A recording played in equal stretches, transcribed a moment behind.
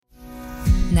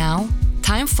Now,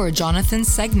 time for Jonathan's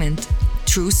segment,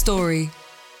 True Story.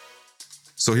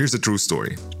 So here's the true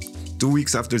story. 2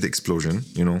 weeks after the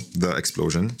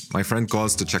explosion, my friend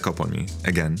calls to check up on me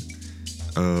again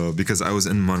because I was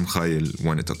in Mar Mikhael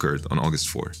when it occurred on August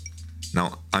 4.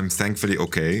 Now, I'm thankfully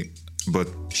okay, but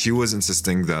she was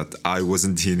insisting that I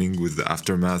wasn't dealing with the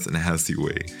aftermath in a healthy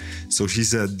way. So she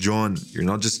said, John, you're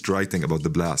not just writing about the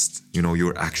blast,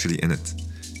 you're actually in it.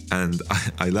 And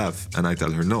I laugh and I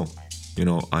tell her, no,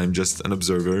 I'm just an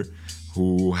observer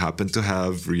who happened to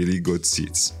have really good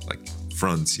seats, like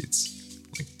front seats,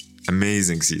 like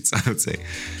amazing seats, I would say.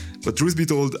 But truth be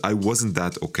told, I wasn't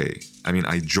that okay. I mean,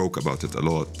 I joke about it a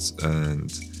lot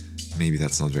and maybe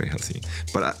that's not very healthy.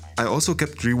 But I also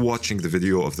kept rewatching the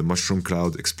video of the mushroom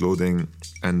cloud exploding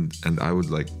and I would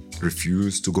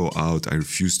refuse to go out. I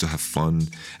refused to have fun.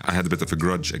 I had a bit of a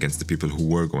grudge against the people who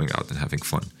were going out and having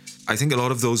fun. I think a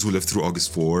lot of those who lived through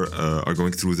August 4 are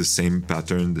going through the same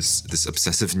pattern, this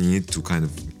obsessive need to kind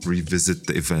of revisit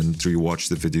the event, rewatch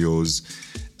the videos.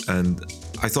 And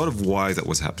I thought of why that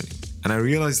was happening. And I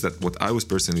realized that what I was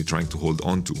personally trying to hold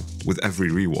on to with every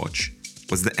rewatch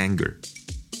was the anger.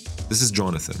 This is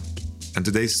Jonathan, and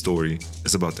today's story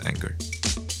is about anger.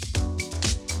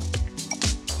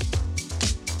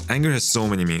 Anger has so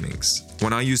many meanings.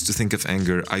 When I used to think of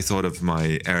anger, I thought of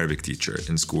my Arabic teacher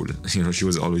in school. She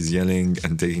was always yelling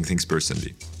and taking things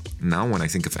personally. Now, when I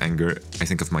think of anger, I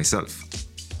think of myself.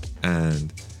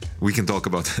 And we can talk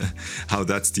about how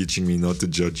that's teaching me not to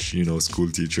judge,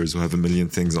 school teachers who have a million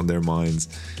things on their minds.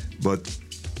 But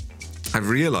I've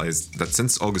realized that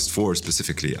since August 4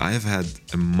 specifically, I have had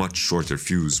a much shorter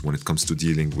fuse when it comes to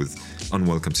dealing with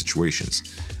unwelcome situations.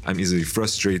 I'm easily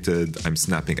frustrated, I'm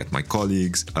snapping at my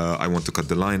colleagues, I want to cut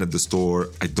the line at the store,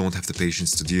 I don't have the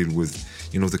patience to deal with,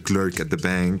 the clerk at the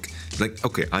bank.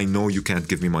 Okay, I know you can't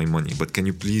give me my money, but can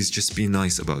you please just be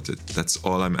nice about it? That's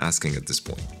all I'm asking at this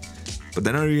point. But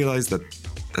then I realized that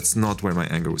that's not where my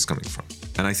anger was coming from.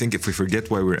 And I think if we forget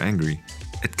why we're angry,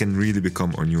 it can really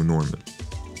become our new normal.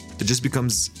 It just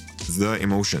becomes the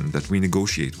emotion that we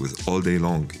negotiate with all day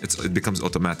long. It becomes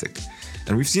automatic.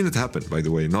 And we've seen it happen, by the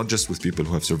way, not just with people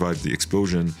who have survived the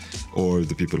explosion or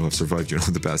the people who have survived,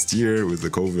 the past year with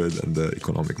the COVID and the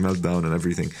economic meltdown and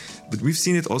everything. But we've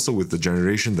seen it also with the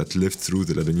generation that lived through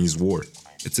the Lebanese war.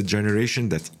 It's a generation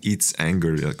that eats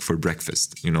anger for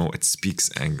breakfast. It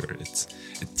speaks anger.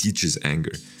 It teaches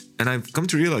anger. And I've come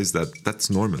to realize that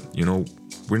that's normal.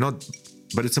 We're not...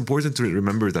 But it's important to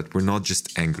remember that we're not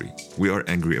just angry. We are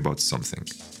angry about something.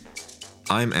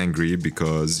 I'm angry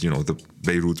because, the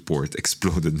Beirut port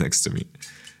exploded next to me.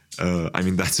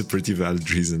 That's a pretty valid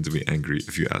reason to be angry,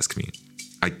 if you ask me.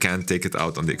 I can't take it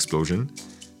out on the explosion.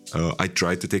 I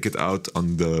tried to take it out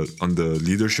on the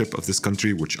leadership of this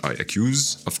country, which I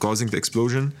accuse of causing the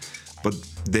explosion. But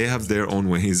they have their own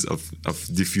ways of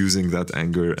diffusing that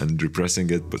anger and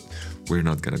repressing it, but we're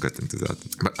not going to get into that.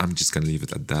 But I'm just going to leave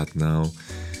it at that now.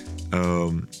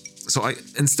 So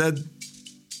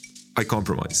I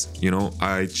compromise,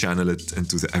 I channel it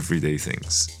into the everyday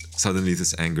things. Suddenly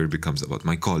this anger becomes about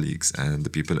my colleagues and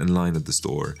the people in line at the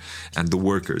store and the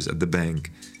workers at the bank.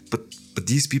 But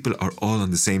these people are all on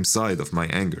the same side of my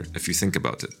anger, if you think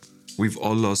about it. We've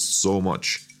all lost so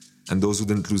much. And those who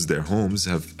didn't lose their homes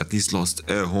have at least lost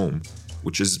a home,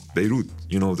 which is Beirut,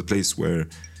 the place where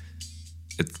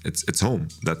it's home.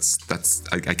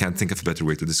 I can't think of a better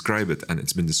way to describe it, and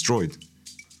it's been destroyed.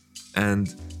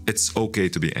 And it's okay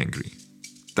to be angry.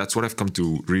 That's what I've come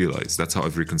to realize. That's how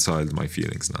I've reconciled my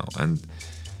feelings now. And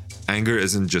anger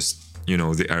isn't just,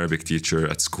 the Arabic teacher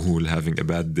at school having a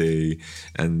bad day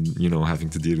and, having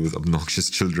to deal with obnoxious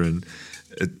children.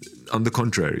 On the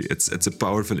contrary, it's a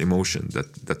powerful emotion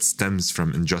that stems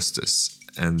from injustice,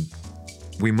 and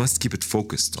we must keep it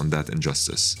focused on that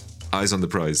injustice. Eyes on the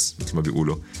prize, مثل ما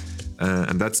بيقولوا.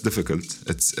 And that's difficult.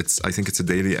 I think it's a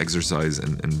daily exercise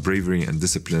in bravery and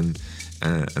discipline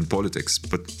and politics.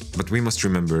 But we must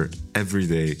remember every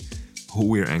day who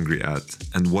we're angry at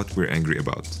and what we're angry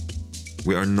about.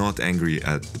 We are not angry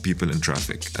at the people in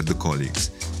traffic, at the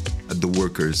colleagues, at the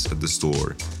workers at the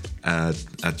store, at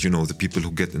the people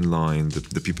who get in line,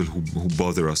 the people who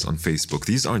bother us on Facebook.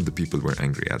 These aren't the people we're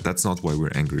angry at. That's not why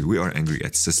we're angry. We are angry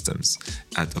at systems,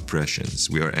 at oppressions.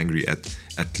 We are angry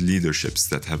at leaderships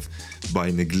that have, by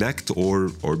neglect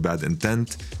or bad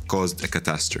intent, caused a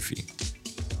catastrophe.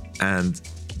 And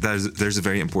there's a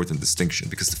very important distinction,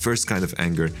 because the first kind of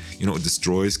anger, it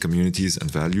destroys communities and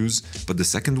values. But the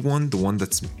second one, the one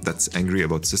that's angry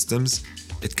about systems,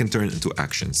 it can turn into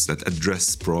actions that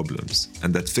address problems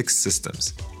and that fix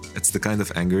systems. It's the kind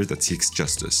of anger that seeks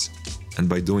justice. And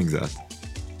by doing that,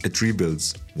 it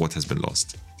rebuilds what has been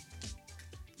lost.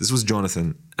 This was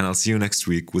Jonathan, and I'll see you next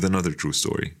week with another true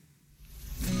story.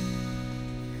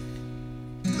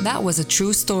 That was a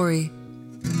true story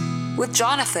with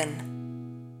Jonathan.